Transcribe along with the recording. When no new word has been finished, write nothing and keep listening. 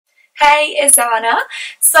Hey, it's Xana.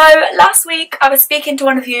 So last week I was speaking to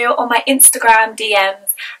one of you on my Instagram DMs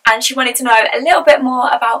and she wanted to know a little bit more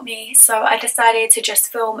about me, so I decided to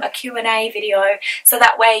just film a Q&A video so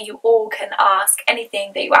that way you all can ask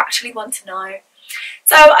anything that you actually want to know.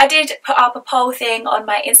 So I did put up a poll thing on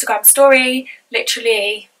my Instagram story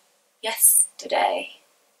literally yesterday.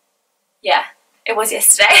 Yeah, it was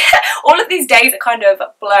yesterday. All of these days are kind of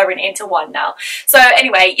blurring into one now. So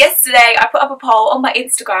anyway, yesterday I put up a poll on my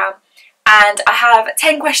Instagram and I have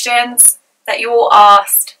 10 questions that you all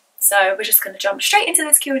asked. So we're just going to jump straight into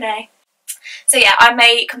this Q&A. So yeah, I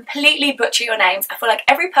may completely butcher your names. I feel like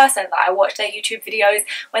every person that I watch their YouTube videos,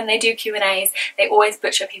 when they do Q&As, they always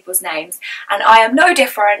butcher people's names. And I am no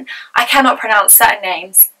different. I cannot pronounce certain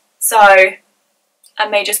names. So I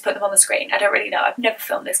may just put them on the screen. I don't really know. I've never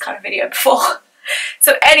filmed this kind of video before.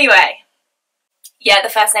 So anyway, yeah, the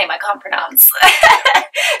first name I can't pronounce.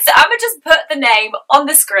 So I'm going to just put the name on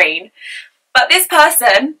the screen. But this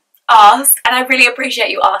person asked, and I really appreciate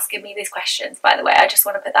you asking me these questions, by the way. I just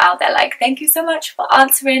want to put that out there, like, thank you so much for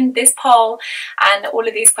answering this poll and all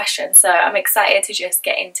of these questions. So I'm excited to just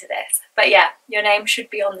get into this. But yeah, your name should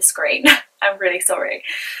be on the screen. I'm really sorry.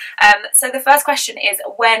 So the first question is,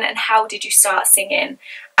 when and how did you start singing?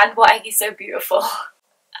 And why are you so beautiful?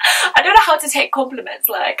 I don't know how to take compliments,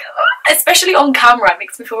 like, especially on camera. It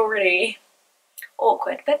makes me feel really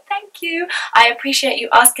awkward, but thank you. I appreciate you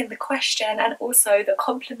asking the question and also the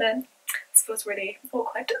compliment. This feels really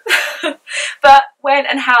awkward. But when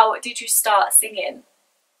and how did you start singing?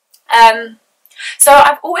 So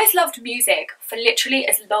I've always loved music for literally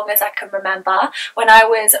as long as I can remember. When I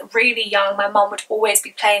was really young, my mum would always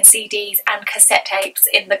be playing CDs and cassette tapes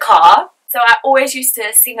in the car. So I always used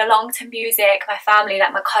to sing along to music. My family,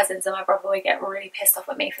 like my cousins and my brother, would get really pissed off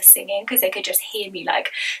at me for singing because they could just hear me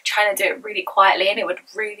like trying to do it really quietly and it would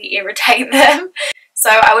really irritate them. So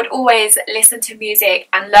I would always listen to music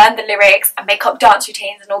and learn the lyrics and make up dance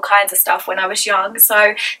routines and all kinds of stuff when I was young.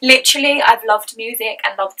 So literally I've loved music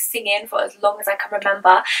and loved singing for as long as I can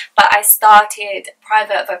remember. But I started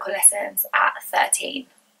private vocal lessons at 13.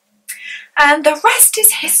 And the rest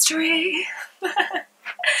is history.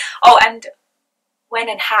 Oh, and when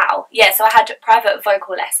and how. Yeah, so I had private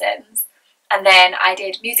vocal lessons and then I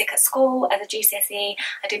did music at school as a GCSE,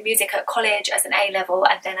 I did music at college as an A-level,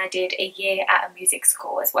 and then I did a year at a music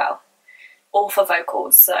school as well, all for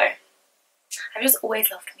vocals. So I've just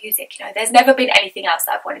always loved music, you know. There's never been anything else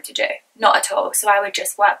that I've wanted to do, not at all. So I would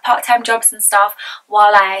just work part-time jobs and stuff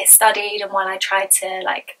while I studied and while I tried to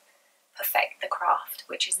like perfect the craft,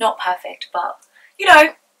 which is not perfect, but you know,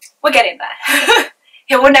 we're getting there.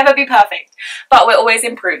 It will never be perfect, but we're always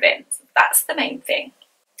improving. So that's the main thing.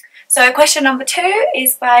 So question number 2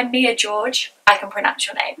 is by Mia George. I can pronounce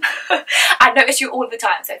your name. I notice you all the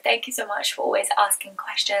time, so thank you so much for always asking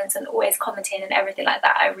questions and always commenting and everything like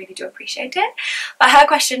that. I really do appreciate it. But her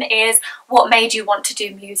question is, what made you want to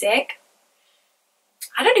do music?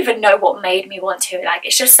 I don't even know what made me want to. Like,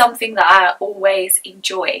 it's just something that I always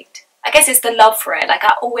enjoyed. I guess it's the love for it. Like,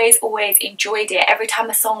 I always enjoyed it. Every time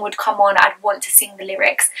a song would come on, I'd want to sing the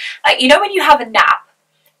lyrics. Like, you know when you have a nap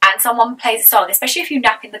and someone plays a song, especially if you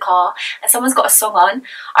nap in the car and someone's got a song on.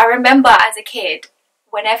 I remember as a kid,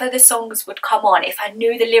 whenever the songs would come on, if I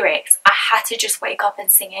knew the lyrics, I had to just wake up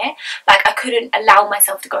and sing it. Like, I couldn't allow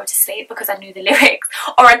myself to go to sleep because I knew the lyrics.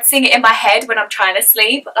 Or I'd sing it in my head when I'm trying to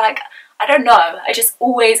sleep. Like, I don't know. I just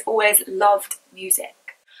always loved music.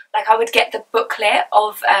 Like, I would get the booklet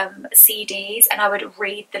of CDs and I would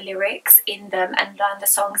read the lyrics in them and learn the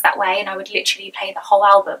songs that way, and I would literally play the whole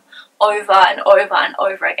album over and over and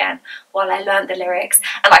over again while I learned the lyrics.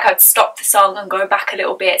 And like, I'd stop the song and go back a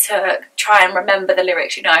little bit to try and remember the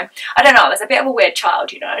lyrics, you know. I don't know, I was a bit of a weird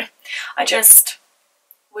child, you know. I just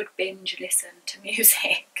would binge listen to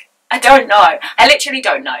music. I don't know. I literally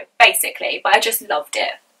don't know, basically, but I just loved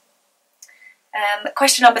it.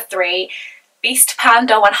 Question number 3. Beast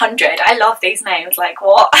Panda 100. I love these names, like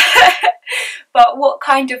what? But what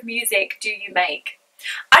kind of music do you make?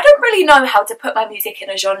 I don't really know how to put my music in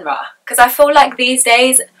a genre because I feel like these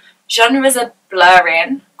days genres are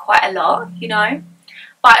blurring quite a lot, you know.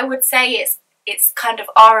 But I would say it's kind of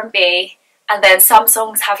R&B, and then some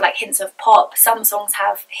songs have like hints of pop, some songs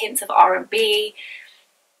have hints of R&B.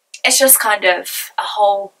 It's just kind of a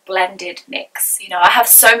whole blended mix, you know. I have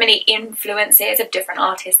so many influences of different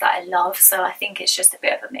artists that I love, so I think it's just a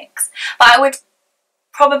bit of a mix. But I would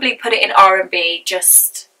probably put it in R&B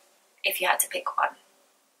just if you had to pick one.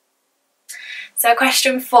 So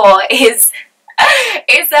question 4 is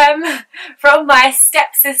from my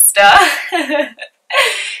stepsister.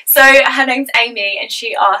 So her name's Amy, and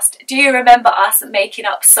she asked, do you remember us making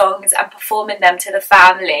up songs and performing them to the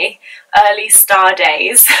family early star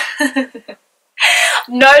days?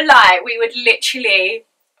 No lie, we would literally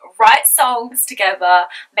write songs together,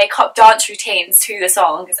 make up dance routines to the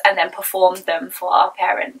songs, and then perform them for our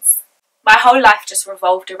parents. My whole life just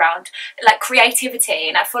revolved around like creativity,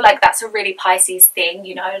 and I feel like that's a really Pisces thing,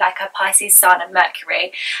 you know, like a Pisces Sun and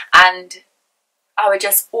Mercury. And I would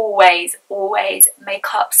just always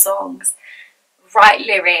make up songs, write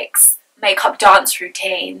lyrics, make up dance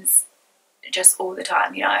routines, just all the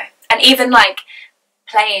time, you know. And even like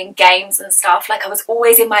playing games and stuff, like I was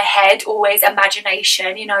always in my head, always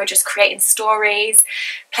imagination, you know, just creating stories,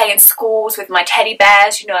 playing schools with my teddy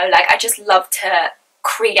bears, you know, like I just love to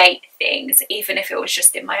create things, even if it was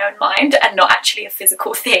just in my own mind and not actually a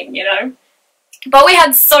physical thing, you know. But we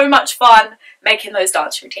had so much fun making those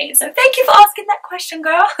dance routines, so thank you for asking that question,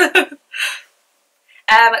 girl.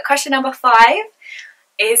 Question number 5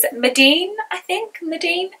 is Medine, I think,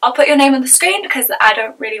 Medine. I'll put your name on the screen because I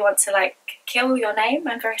don't really want to like kill your name,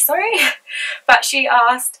 I'm very sorry. But she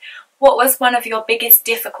asked, what was one of your biggest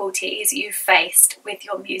difficulties you faced with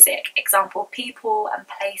your music? Example, people and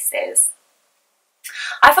places.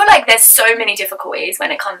 I feel like there's so many difficulties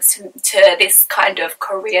when it comes to this kind of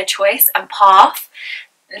career choice and path.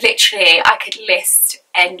 Literally, I could list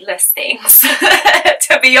endless things,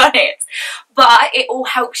 to be honest. But it all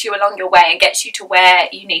helps you along your way and gets you to where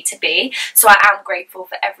you need to be. So I am grateful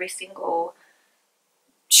for every single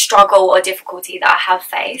struggle or difficulty that I have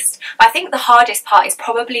faced. But I think the hardest part is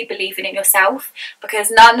probably believing in yourself, because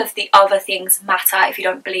none of the other things matter if you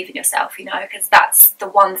don't believe in yourself, you know, because that's the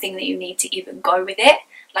one thing that you need to even go with it,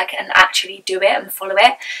 like, and actually do it and follow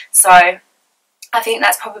it. So I think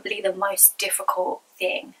that's probably the most difficult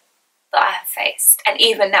thing that I have faced, and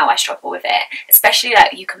even now I struggle with it, especially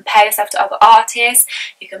like you compare yourself to other artists,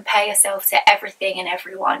 you compare yourself to everything and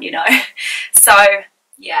everyone, you know. So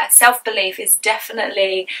yeah, self-belief is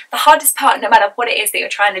definitely the hardest part, no matter what it is that you're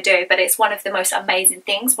trying to do, but it's one of the most amazing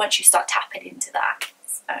things once you start tapping into that.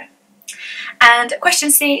 So, and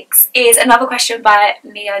question 6 is another question by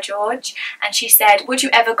Mia George, and she said, would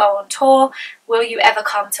you ever go on tour? Will you ever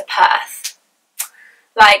come to Perth?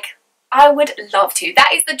 Like, I would love to.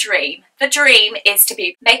 That is the dream. The dream is to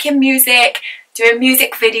be making music, doing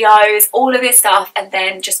music videos, all of this stuff, and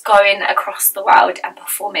then just going across the world and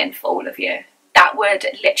performing for all of you. That would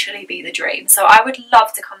literally be the dream. So I would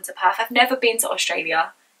love to come to Perth. I've never been to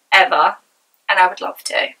Australia ever, and I would love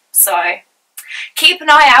to. So keep an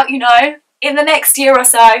eye out, you know. In the next year or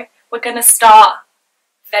so, we're going to start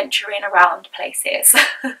venturing around places.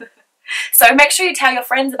 So make sure you tell your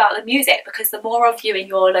friends about the music, because the more of you in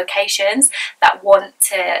your locations that want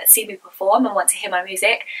to see me perform and want to hear my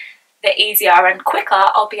music, the easier and quicker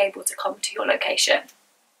I'll be able to come to your location.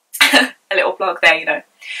 A little blog there, you know.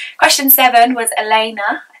 Question 7 was Elena.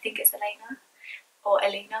 I think it's Elena or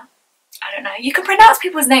Elena. I don't know. You can pronounce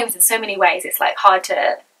people's names in so many ways. It's like hard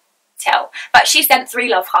to tell. But she sent 3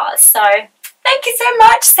 love hearts. So thank you so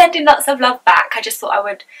much. Sending lots of love back. I just thought I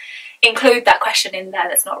would include that question in there.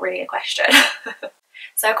 That's not really a question.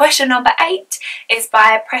 So question number 8 is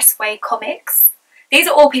by Pressway Comics. These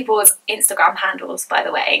are all people's Instagram handles, by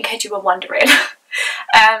the way, in case you were wondering.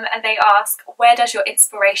 And they ask, where does your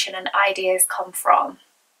inspiration and ideas come from?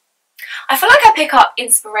 I feel like I pick up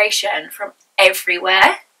inspiration from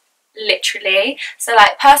everywhere, literally. So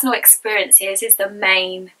like personal experiences is the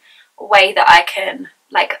main way that I can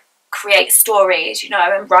like create stories, you know,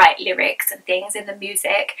 and write lyrics and things in the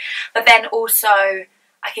music. But then also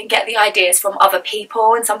I can get the ideas from other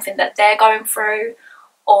people and something that they're going through,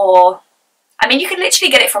 or I mean, you can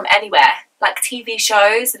literally get it from anywhere, like TV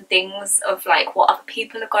shows and things of like what other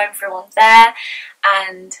people are going through on there.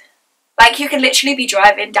 And like you can literally be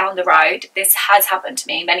driving down the road. This has happened to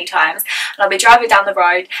me many times. And I'll be driving down the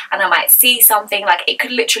road and I might see something, like it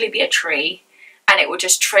could literally be a tree, and it will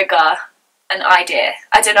just trigger an idea.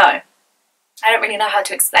 I don't know. I don't really know how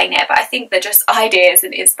to explain it, but I think that just ideas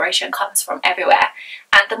and inspiration comes from everywhere.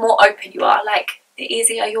 And the more open you are, like the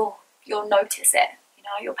easier you'll notice it, you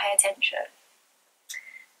know, you'll pay attention.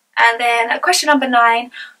 And then question number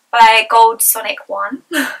 9 by Gold Sonic 1.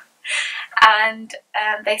 And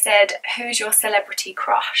they said, who's your celebrity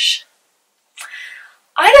crush?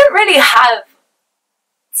 I don't really have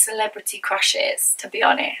celebrity crushes, to be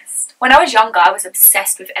honest. When I was younger, I was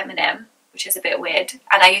obsessed with Eminem, which is a bit weird.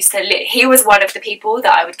 And I used to, he was one of the people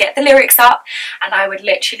that I would get the lyrics up and I would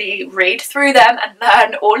literally read through them and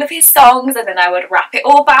learn all of his songs, and then I would rap it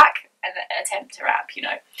all back and attempt to rap, you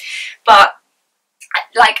know. But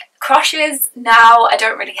like crushes now I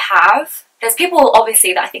don't really have, There's people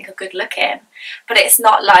obviously that I think are good looking, but it's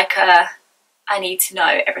not like I need to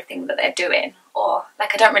know everything that they're doing, or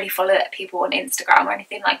like I don't really follow people on Instagram or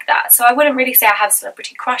anything like that. So I wouldn't really say I have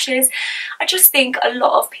celebrity crushes. I just think a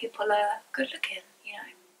lot of people are good looking, you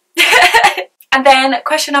know. And then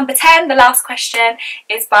question number 10, the last question,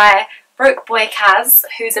 is by Broke Boy Kaz,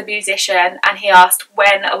 who's a musician, and he asked,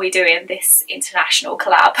 when are we doing this international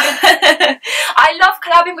collab? I love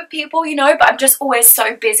collabing with people, you know, but I'm just always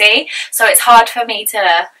so busy, so it's hard for me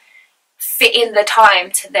to fit in the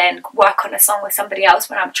time to then work on a song with somebody else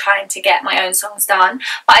when I'm trying to get my own songs done.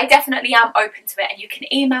 But I definitely am open to it, and you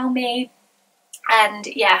can email me, and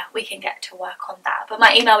yeah, we can get to work on that. But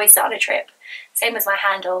my email is xanatrip, same as my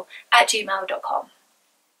handle, @gmail.com.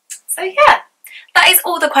 So yeah, that is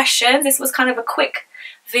all the questions. This was kind of a quick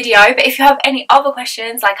video, but if you have any other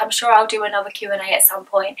questions, like, I'm sure I'll do another Q&A at some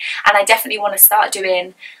point, and I definitely want to start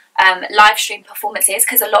doing live stream performances,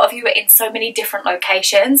 because a lot of you are in so many different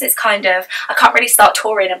locations. It's kind of, I can't really start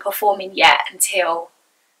touring and performing yet until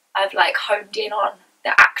I've like honed in on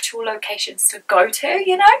the actual locations to go to,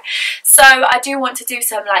 you know. So I do want to do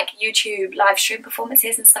some like YouTube live stream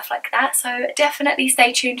performances and stuff like that, so definitely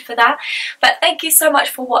stay tuned for that. But thank you so much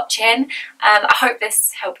for watching. I hope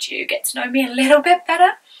this helped you get to know me a little bit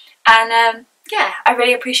better, and yeah, I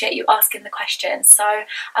really appreciate you asking the questions. So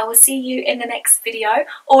I will see you in the next video.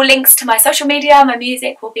 All links to my social media, my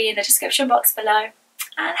music will be in the description box below,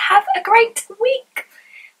 and have a great week.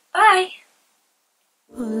 Bye.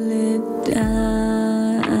 Pull it down.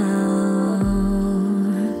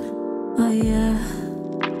 Oh yeah.